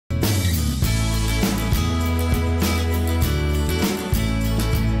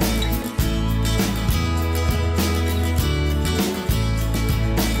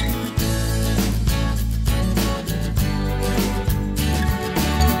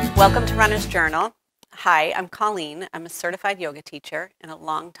Welcome to Runner's Journal. Hi, I'm Colleen. I'm a certified yoga teacher and a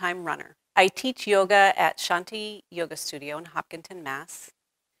longtime runner. I teach yoga at Shanti Yoga Studio in Hopkinton, Mass.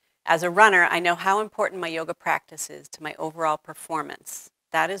 As a runner, I know how important my yoga practice is to my overall performance.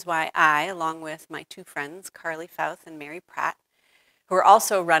 That is why I, along with my two friends, Carly Fouth and Mary Pratt, who are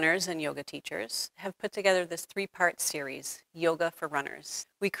also runners and yoga teachers, have put together this three-part series, Yoga for Runners.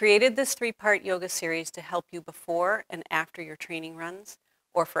 We created this three-part yoga series to help you before and after your training runs,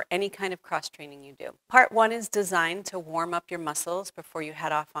 or for any kind of cross-training you do. Part 1 is designed to warm up your muscles before you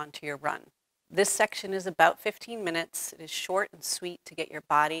head off onto your run. This section is about 15 minutes. It is short and sweet to get your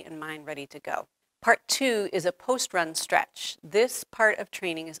body and mind ready to go. Part 2 is a post-run stretch. This part of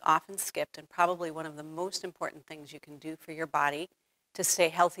training is often skipped and probably one of the most important things you can do for your body to stay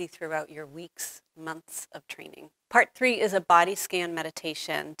healthy throughout your weeks, months of training. Part 3 is a body scan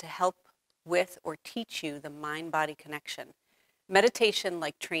meditation to help with or teach you the mind-body connection. Meditation,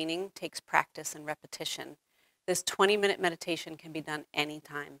 like training, takes practice and repetition. This 20-minute meditation can be done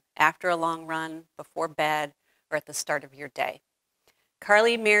anytime, after a long run, before bed, or at the start of your day.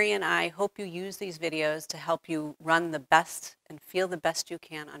 Carly, Mary, and I hope you use these videos to help you run the best and feel the best you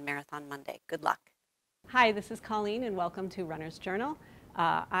can on Marathon Monday. Good luck. Hi, this is Colleen, and welcome to Runner's Journal.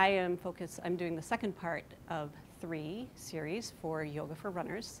 I'm doing the second part of 3 series for Yoga for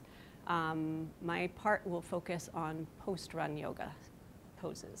Runners. My part will focus on post-run yoga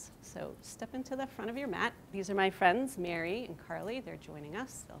poses. So step into the front of your mat. These are my friends, Mary and Carly. They're joining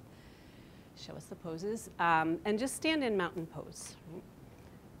us. They'll show us the poses. And just stand in mountain pose. Right?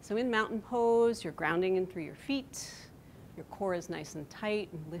 So in mountain pose, you're grounding in through your feet. Your core is nice and tight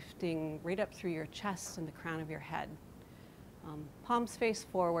and lifting right up through your chest and the crown of your head. Palms face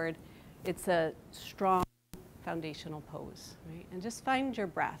forward. It's a strong foundational pose, right? And just find your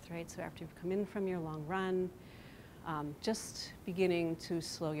breath, right? So after you've come in from your long run, just beginning to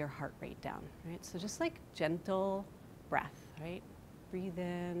slow your heart rate down, right? So just like gentle breath, right? Breathe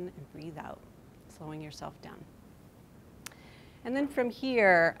in and breathe out, slowing yourself down. And then from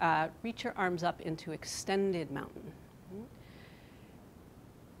here, reach your arms up into extended mountain. Right?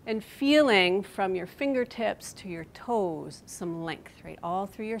 And feeling from your fingertips to your toes some length, right? All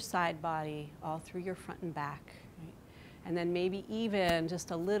through your side body, all through your front and back, right? And then maybe even just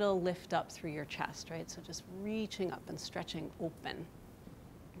a little lift up through your chest, right? So just reaching up and stretching open.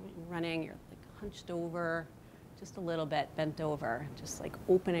 Right? Running, you're like hunched over, just a little bit bent over, just like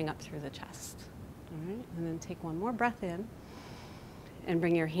opening up through the chest. All right? And then take one more breath in. And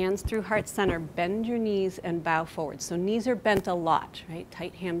bring your hands through heart center, bend your knees and bow forward. So knees are bent a lot, right?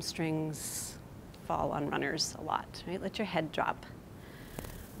 Tight hamstrings fall on runners a lot, right? Let your head drop.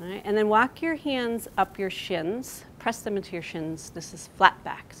 All right? And then walk your hands up your shins, press them into your shins. This is flat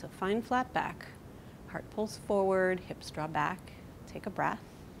back, so find flat back. Heart pulls forward, hips draw back. Take a breath.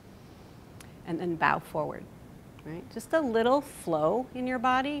 And then bow forward, right? Just a little flow in your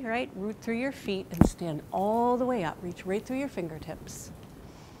body, right? Root through your feet and stand all the way up. Reach right through your fingertips.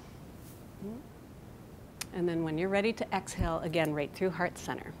 And then when you're ready to exhale, again, right through heart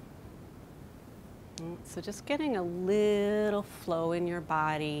center. So just getting a little flow in your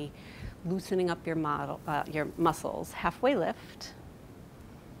body, loosening up your muscles. Halfway lift,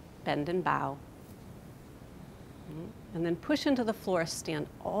 bend and bow. And then push into the floor, stand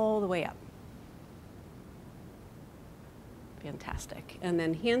all the way up. Fantastic. And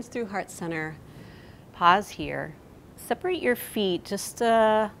then hands through heart center, pause here. Separate your feet just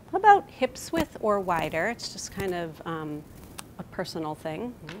about hips width or wider. It's just kind of a personal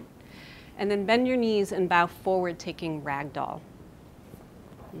thing. And then bend your knees and bow forward, taking ragdoll.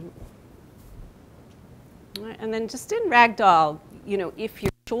 And then just in ragdoll, you know, if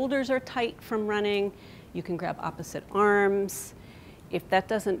your shoulders are tight from running, you can grab opposite arms. If that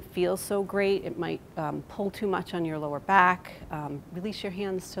doesn't feel so great, it might pull too much on your lower back. Release your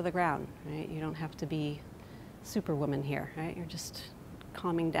hands to the ground, right? You don't have to be Superwoman here, right? You're just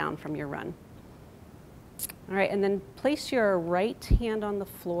calming down from your run. All right, and then place your right hand on the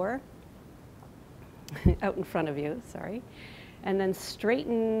floor, out in front of you, sorry. And then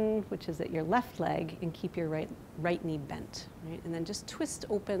straighten, which is at your left leg, and keep your right knee bent, right? And then just twist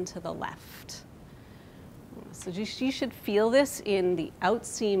open to the left. So you should feel this in the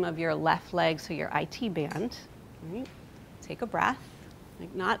outseam of your left leg, so your IT band. Right? Take a breath,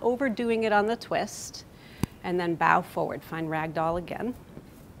 like not overdoing it on the twist, and then bow forward. Find ragdoll again.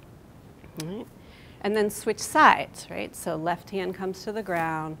 Right? And then switch sides, right? So left hand comes to the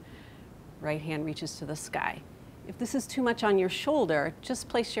ground, right hand reaches to the sky. If this is too much on your shoulder, just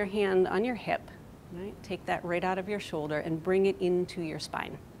place your hand on your hip, right? Take that right out of your shoulder and bring it into your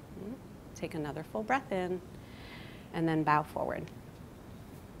spine. Take another full breath in, and then bow forward.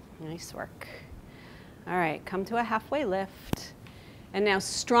 Nice work. All right, come to a halfway lift. And now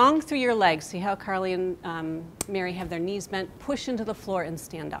strong through your legs. See how Carly and Mary have their knees bent? Push into the floor and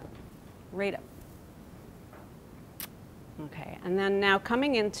stand up. Right up. Okay, and then now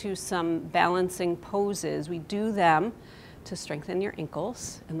coming into some balancing poses. We do them to strengthen your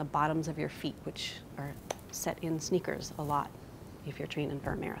ankles and the bottoms of your feet, which are set in sneakers a lot if you're training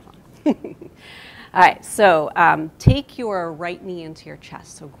for a marathon. All right, so take your right knee into your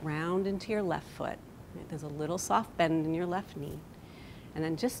chest. So ground into your left foot. Right? There's a little soft bend in your left knee. And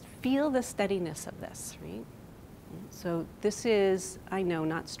then just feel the steadiness of this, right? So this is, I know,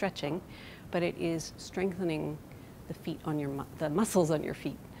 not stretching, but it is strengthening the feet on your, the muscles on your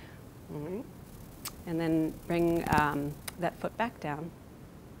feet. All right? And then bring that foot back down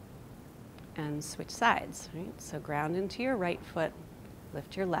and switch sides, right? So ground into your right foot,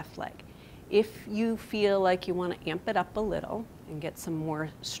 lift your left leg. If you feel like you want to amp it up a little and get some more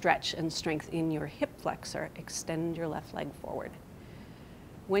stretch and strength in your hip flexor, extend your left leg forward.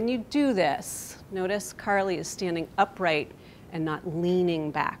 When you do this, notice Carly is standing upright and not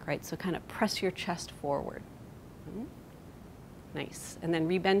leaning back, right? So kind of press your chest forward. Nice. And then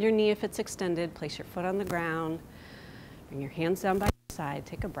rebend your knee if it's extended. Place your foot on the ground. Bring your hands down by your side.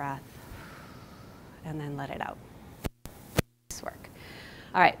 Take a breath. And then let it out. Nice work.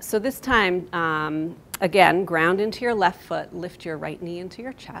 All right, so this time, again, ground into your left foot. Lift your right knee into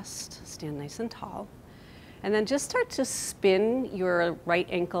your chest. Stand nice and tall. And then just start to spin your right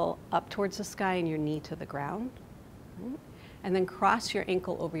ankle up towards the sky and your knee to the ground. And then cross your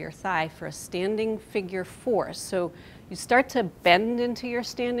ankle over your thigh for a standing figure four. So you start to bend into your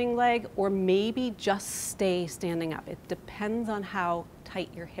standing leg or maybe just stay standing up. It depends on how tight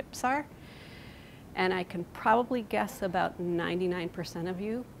your hips are. And I can probably guess about 99% of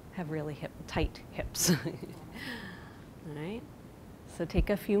you have really tight hips. All right. So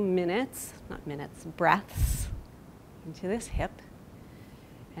take a few minutes, not minutes, breaths into this hip,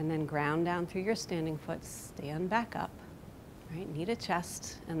 and then ground down through your standing foot, stand back up, right? Knee to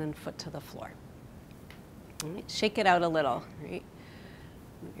chest, and then foot to the floor. All right, shake it out a little, right?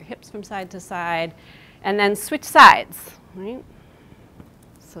 Move your hips from side to side, and then switch sides, right?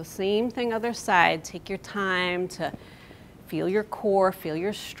 So same thing, other side. Take your time to feel your core, feel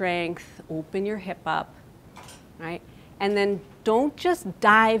your strength, open your hip up, right? And then don't just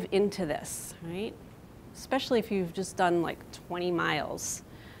dive into this, right? Especially if you've just done like 20 miles.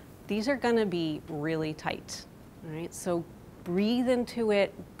 These are gonna be really tight, right? So breathe into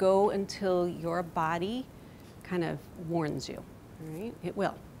it, go until your body kind of warns you, right? It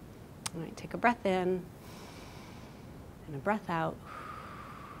will. All right, take a breath in and a breath out.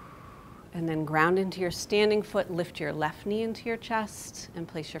 And then ground into your standing foot, lift your left knee into your chest and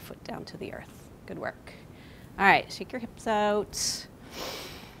place your foot down to the earth. Good work. All right, shake your hips out.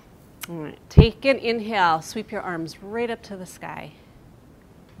 All right, take an inhale, sweep your arms right up to the sky.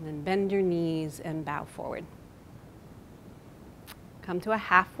 And then bend your knees and bow forward. Come to a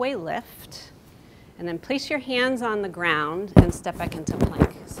halfway lift. And then place your hands on the ground and step back into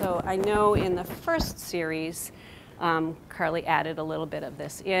plank. So I know in the first series, Carly added a little bit of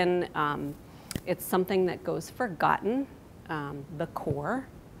this in. It's something that goes forgotten, the core,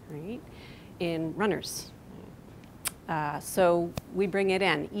 right, in runners. So we bring it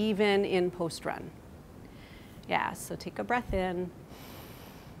in, even in post-run. Yeah, so take a breath in.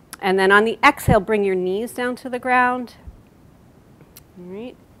 And then on the exhale, bring your knees down to the ground. All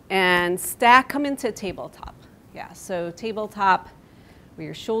right, and come into tabletop. Yeah, so tabletop, where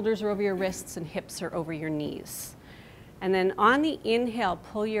your shoulders are over your wrists and hips are over your knees. And then on the inhale,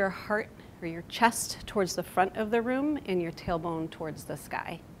 pull your heart or your chest towards the front of the room and your tailbone towards the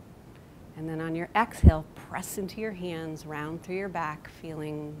sky. And then on your exhale, press into your hands, round through your back,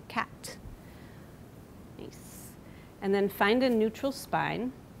 feeling cat. Nice. And then find a neutral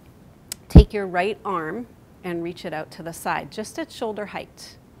spine. Take your right arm and reach it out to the side, just at shoulder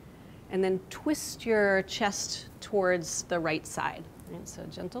height. And then twist your chest towards the right side. Right? So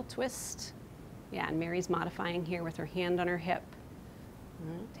gentle twist. Yeah, and Mary's modifying here with her hand on her hip.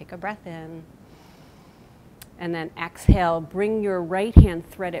 Right, take a breath in. And then exhale, bring your right hand,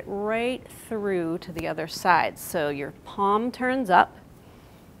 thread it right through to the other side. So your palm turns up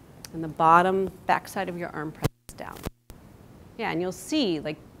and the bottom backside of your arm presses down. Yeah, and you'll see,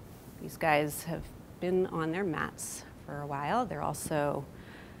 like, these guys have been on their mats for a while. They're also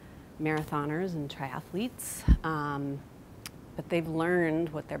marathoners and triathletes, but they've learned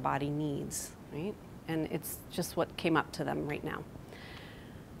what their body needs, right? And it's just what came up to them right now.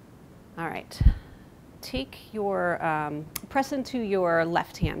 All right. Take your, press into your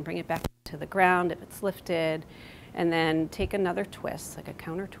left hand, bring it back to the ground if it's lifted, And then take another twist, like a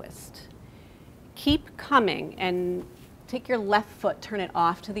counter twist. Keep coming and take your left foot, turn it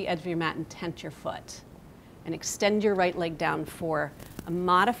off to the edge of your mat and tent your foot. And extend your right leg down for a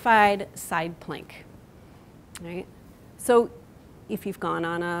modified side plank. Right? So if you've gone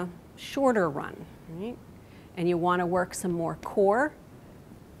on a shorter run, right, and you want to work some more core,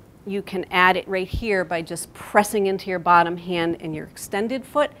 you can add it right here by just pressing into your bottom hand and your extended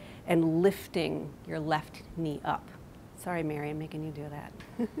foot and lifting your left knee up. Sorry, Mary, I'm making you do that.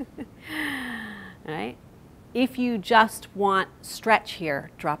 All right? If you just want stretch here,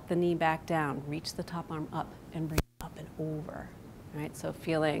 drop the knee back down, reach the top arm up and bring it up and over. All right? So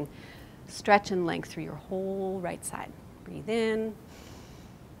feeling stretch and length through your whole right side. Breathe in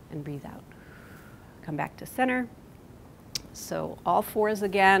and breathe out. Come back to center. So all fours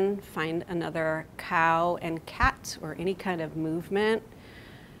again, find another cow and cat or any kind of movement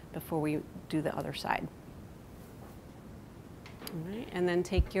before we do the other side. All right, and then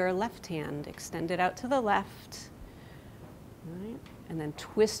take your left hand, extend it out to the left, all right, and then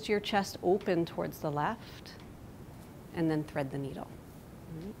twist your chest open towards the left, and then thread the needle.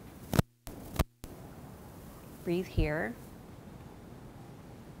 All right. Breathe here,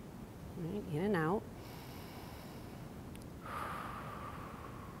 all right, in and out.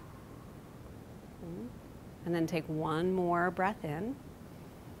 And then take one more breath in.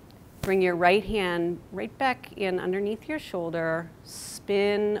 Bring your right hand right back in underneath your shoulder.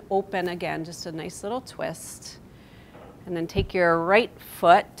 Spin open again, just a nice little twist. And then take your right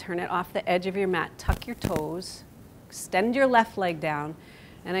foot, turn it off the edge of your mat, tuck your toes, extend your left leg down.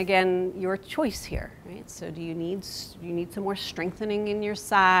 And again, your choice here, right? So do you need some more strengthening in your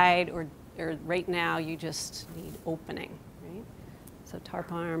side, or right now you just need opening, right? So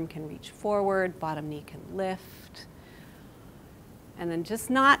tarp arm can reach forward, bottom knee can lift. And then just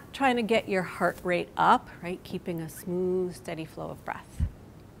not trying to get your heart rate up, right? Keeping a smooth, steady flow of breath.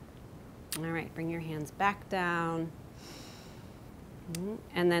 All right, bring your hands back down.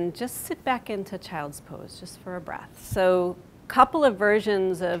 And then just sit back into child's pose, just for a breath. So a couple of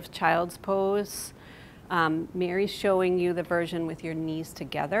versions of child's pose. Mary's showing you the version with your knees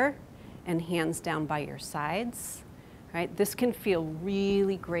together and hands down by your sides. Right? This can feel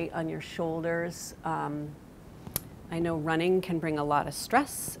really great on your shoulders. I know running can bring a lot of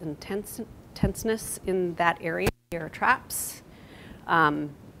stress and tenseness in that area, your traps.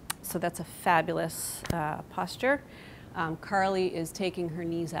 So that's a fabulous posture. Carly is taking her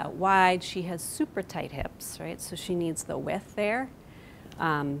knees out wide. She has super tight hips, right? So she needs the width there.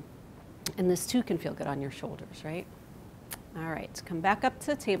 And this too can feel good on your shoulders, right? All right, come back up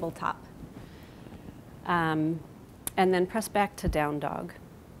to tabletop. And then press back to down dog.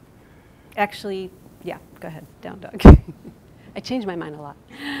 Actually, yeah, go ahead, down dog. I change my mind a lot.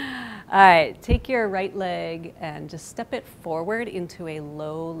 All right, take your right leg and just step it forward into a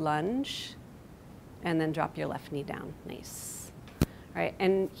low lunge, and then drop your left knee down. Nice. All right,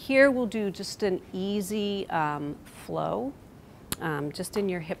 and here we'll do just an easy flow, just in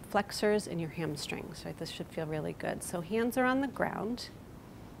your hip flexors and your hamstrings. Right, this should feel really good. So hands are on the ground.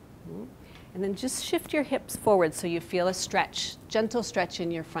 And then just shift your hips forward so you feel a stretch, gentle stretch in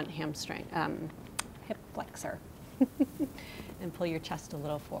your front hamstring, hip flexor. And pull your chest a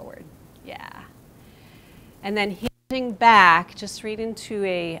little forward. Yeah. And then hinging back, just right into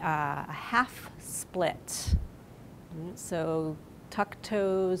a half split. So tuck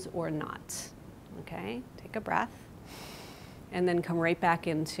toes or not. Okay, take a breath. And then come right back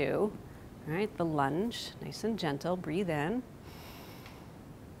into, all right, the lunge, nice and gentle, breathe in.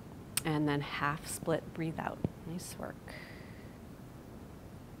 And then half split, breathe out. Nice work.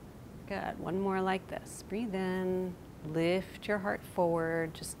 Good, one more like this. Breathe in, lift your heart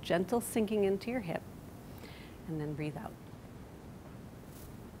forward, just gentle sinking into your hip, and then breathe out.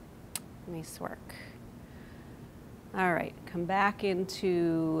 Nice work. All right, come back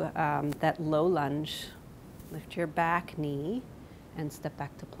into that low lunge. Lift your back knee and step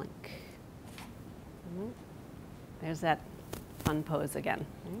back to plank. There's that fun pose again.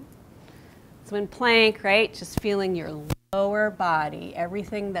 So in plank, right, just feeling your lower body,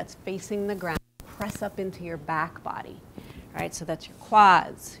 everything that's facing the ground, press up into your back body. All right, so that's your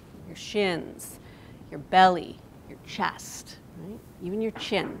quads, your shins, your belly, your chest, right? Even your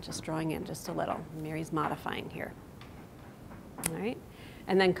chin, just drawing in just a little. Mary's modifying here. All right,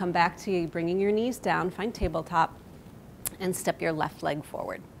 and then come back to bringing your knees down, find tabletop, and step your left leg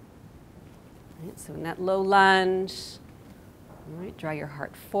forward. All right, so in that low lunge, all right, draw your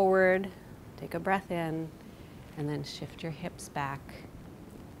heart forward. Take a breath in, and then shift your hips back.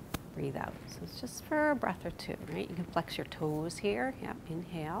 Breathe out. So it's just for a breath or two, right? You can flex your toes here. Yep,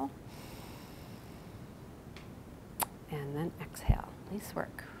 inhale. And then exhale. Nice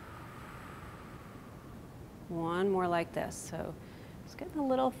work. One more like this. So just getting a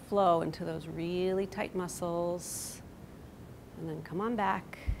little flow into those really tight muscles. And then come on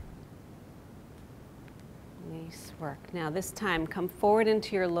back. Nice work. Now this time, come forward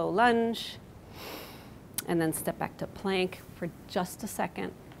into your low lunge. And then step back to plank for just a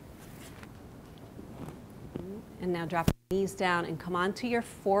second. And now drop your knees down and come onto your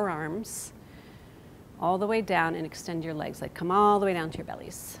forearms all the way down and extend your legs. Like come all the way down to your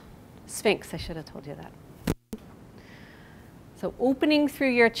bellies. Sphinx, I should have told you that. So opening through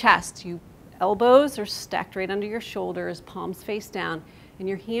your chest, your elbows are stacked right under your shoulders, palms face down, and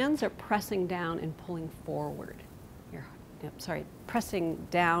your hands are pressing down and pulling forward. Pressing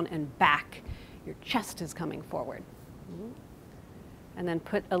down and back. Your chest is coming forward. And then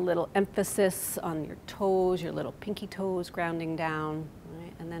put a little emphasis on your toes, your little pinky toes grounding down,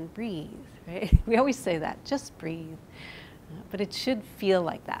 right? And then breathe, right? We always say that, just breathe. But it should feel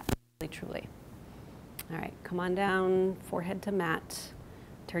like that, really, truly. All right, come on down, forehead to mat.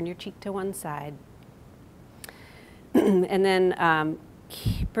 Turn your cheek to one side. And then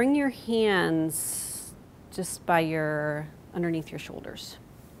bring your hands just by underneath your shoulders.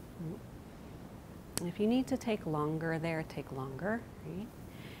 If you need to take longer there, take longer. Right?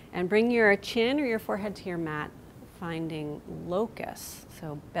 And bring your chin or your forehead to your mat, finding locust.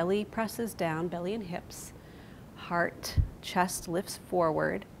 So belly presses down, belly and hips. Heart, chest lifts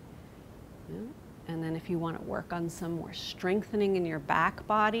forward. And then if you want to work on some more strengthening in your back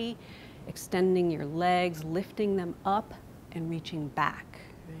body, extending your legs, lifting them up and reaching back.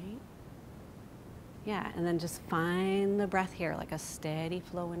 Right? Yeah, and then just find the breath here, like a steady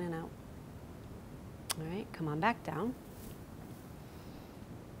flow in and out. All right, come on back down.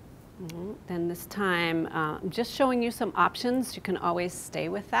 Then this time, I'm just showing you some options. You can always stay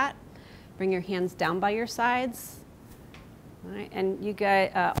with that. Bring your hands down by your sides. All right, and you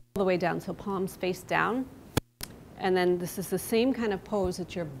get all the way down, so palms face down. And then this is the same kind of pose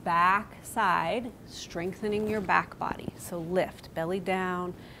at your back side, strengthening your back body. So lift, belly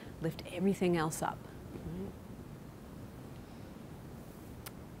down, lift everything else up.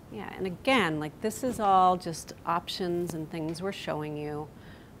 Yeah, and again, like this is all just options and things we're showing you.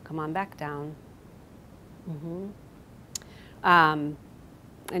 Come on back down. And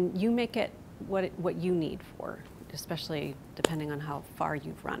you make it what you need for, especially depending on how far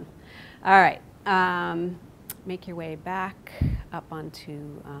you've run. All right, make your way back up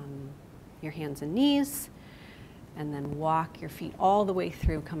onto your hands and knees, and then walk your feet all the way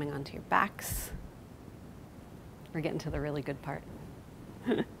through, coming onto your backs. We're getting to the really good part.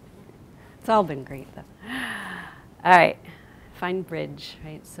 It's all been great though. All right, find bridge,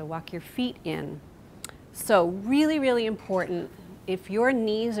 right? So walk your feet in. So really, really important, if your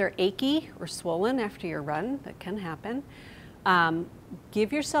knees are achy or swollen after your run, that can happen,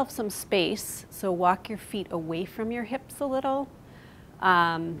 give yourself some space. So walk your feet away from your hips a little.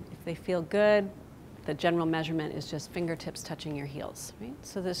 If they feel good, the general measurement is just fingertips touching your heels, right?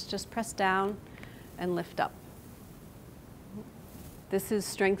 So this just press down and lift up. This is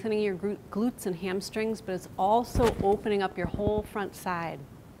strengthening your glutes and hamstrings, but it's also opening up your whole front side,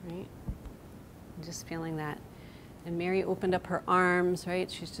 right? Just feeling that. And Mary opened up her arms,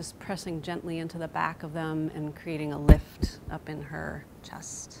 right? She's just pressing gently into the back of them and creating a lift up in her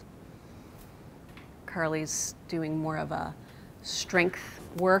chest. Carly's doing more of a strength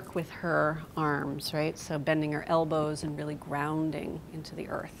work with her arms, right? So bending her elbows and really grounding into the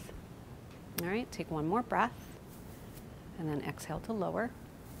earth. All right, take one more breath. And then exhale to lower.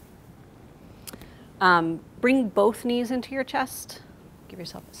 Bring both knees into your chest. Give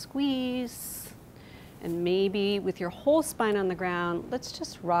yourself a squeeze. And maybe with your whole spine on the ground, let's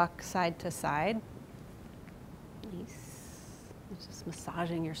just rock side to side. Nice. Just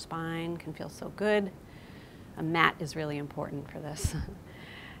massaging your spine can feel so good. A mat is really important for this.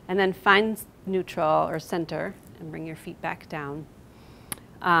 And then find neutral or center and bring your feet back down.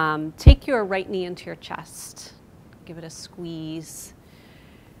 Take your right knee into your chest. Give it a squeeze.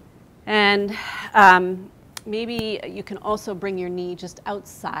 And maybe you can also bring your knee just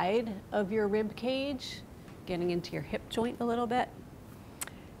outside of your rib cage, getting into your hip joint a little bit.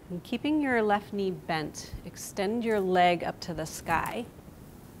 And keeping your left knee bent, extend your leg up to the sky.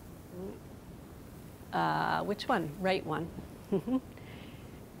 Which one? Right one.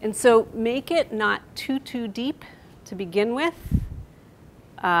 And so make it not too deep to begin with.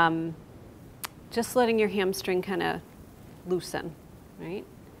 Just letting your hamstring kind of loosen, right?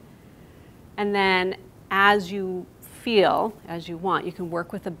 And then as you feel, as you want, you can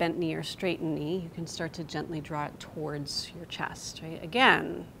work with a bent knee or straightened knee. You can start to gently draw it towards your chest, right?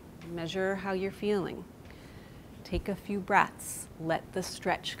 Again, measure how you're feeling. Take a few breaths. Let the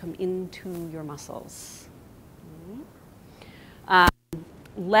stretch come into your muscles.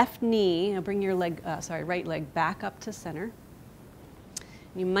 Left knee, bring your right leg back up to center.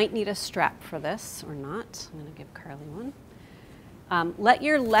 You might need a strap for this or not. I'm going to give Carly one. Let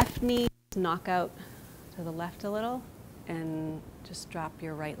your left knee knock out to the left a little and just drop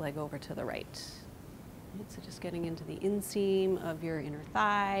your right leg over to the right. Right, so just getting into the inseam of your inner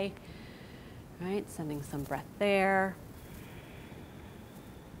thigh. Right, sending some breath there.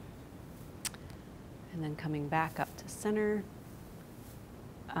 And then coming back up to center.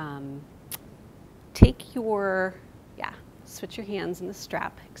 Take your, switch your hands in the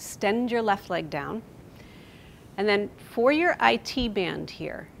strap. Extend your left leg down. And then for your IT band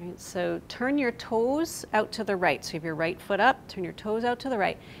here, right, so turn your toes out to the right. So you have your right foot up, turn your toes out to the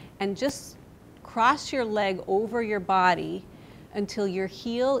right, and just cross your leg over your body until your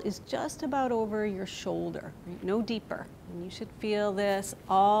heel is just about over your shoulder, right? No deeper. And you should feel this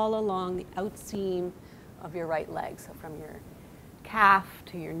all along the outseam of your right leg. So from your calf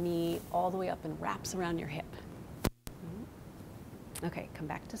to your knee, all the way up and wraps around your hip. Okay, come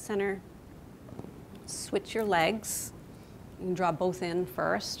back to center. Switch your legs. You can draw both in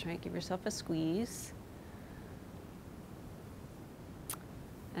first, right? Give yourself a squeeze.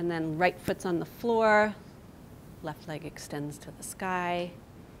 And then right foot's on the floor. Left leg extends to the sky.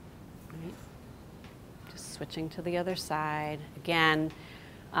 Right? Just switching to the other side. Again,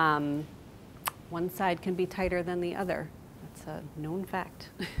 one side can be tighter than the other. That's a known fact.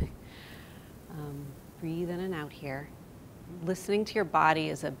 Breathe in and out here. Listening to your body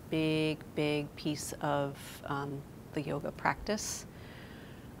is a big, big piece of the yoga practice.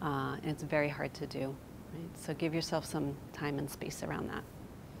 And it's very hard to do. Right? So give yourself some time and space around that.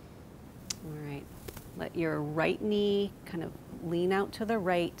 All right. Let your right knee kind of lean out to the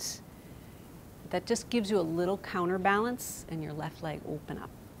right. That just gives you a little counterbalance, and your left leg open up.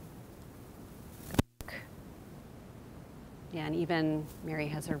 Yeah, and even Mary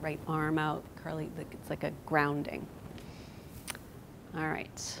has her right arm out. Carly, it's like a grounding. All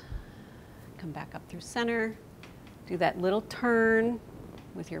right. Come back up through center. Do that little turn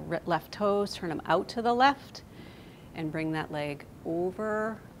with your left toes. Turn them out to the left and bring that leg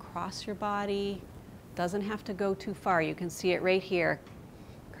over, across your body. Doesn't have to go too far. You can see it right here.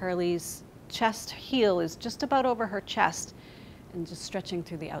 Carly's chest heel is just about over her chest and just stretching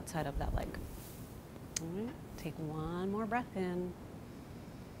through the outside of that leg. All right. Take one more breath in.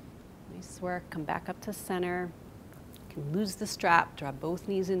 Nice work. Come back up to center. You can lose the strap. Draw both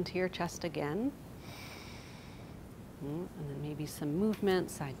knees into your chest again. And then maybe some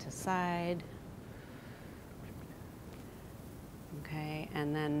movement side to side. Okay,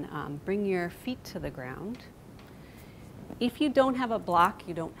 and then bring your feet to the ground. If you don't have a block,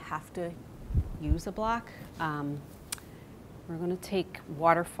 you don't have to use a block. We're going to take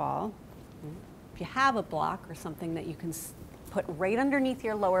waterfall. If you have a block or something that you can put right underneath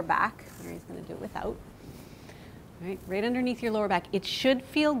your lower back, Mary's going to do it without. Right underneath your lower back. It should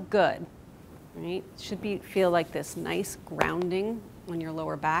feel good. Right? It should feel like this nice grounding on your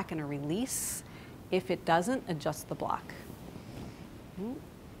lower back and a release. If it doesn't, adjust the block.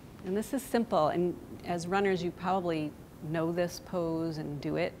 And this is simple, and as runners you probably know this pose and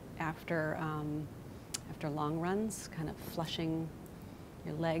do it after long runs, kind of flushing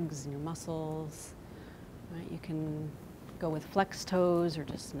your legs and your muscles. Right? You can go with flex toes or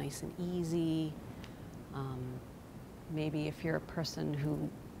just nice and easy. Maybe if you're a person who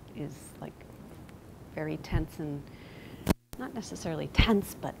is like very tense and not necessarily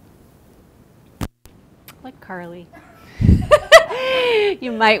tense, but like Carly.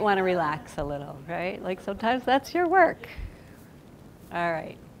 You might want to relax a little, right? Like sometimes that's your work. All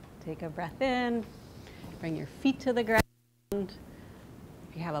right, take a breath in, bring your feet to the ground.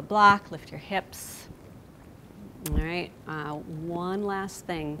 If you have a block, lift your hips. All right, one last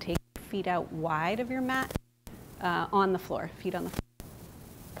thing. Take your feet out wide of your mat on the floor, feet on the floor.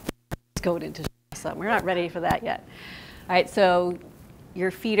 Let's go into some. We're not ready for that yet. All right, so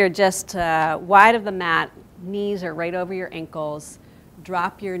your feet are just wide of the mat. Knees are right over your ankles.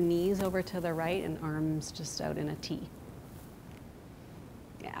 Drop your knees over to the right and arms just out in a T.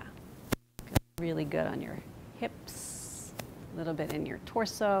 Yeah. Feel really good on your hips, a little bit in your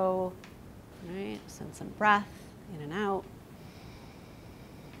torso. All right, send some breath in and out.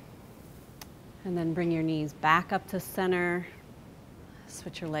 And then bring your knees back up to center.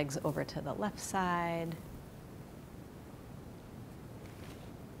 Switch your legs over to the left side.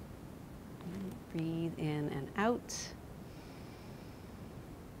 Breathe in and out.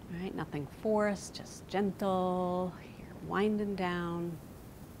 All right, nothing forced, just gentle. You're winding down.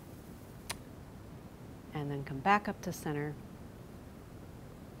 and then come back up to center.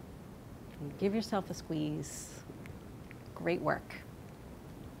 And give yourself a squeeze. Great work.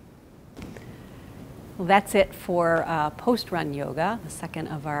 Well, that's it for post-run yoga, the second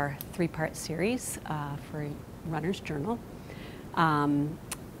of our three-part series for Runner's Journal.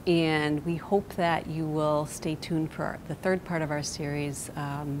 And we hope that you will stay tuned for the third part of our series,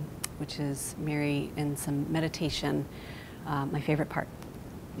 which is Mary and some meditation, my favorite part.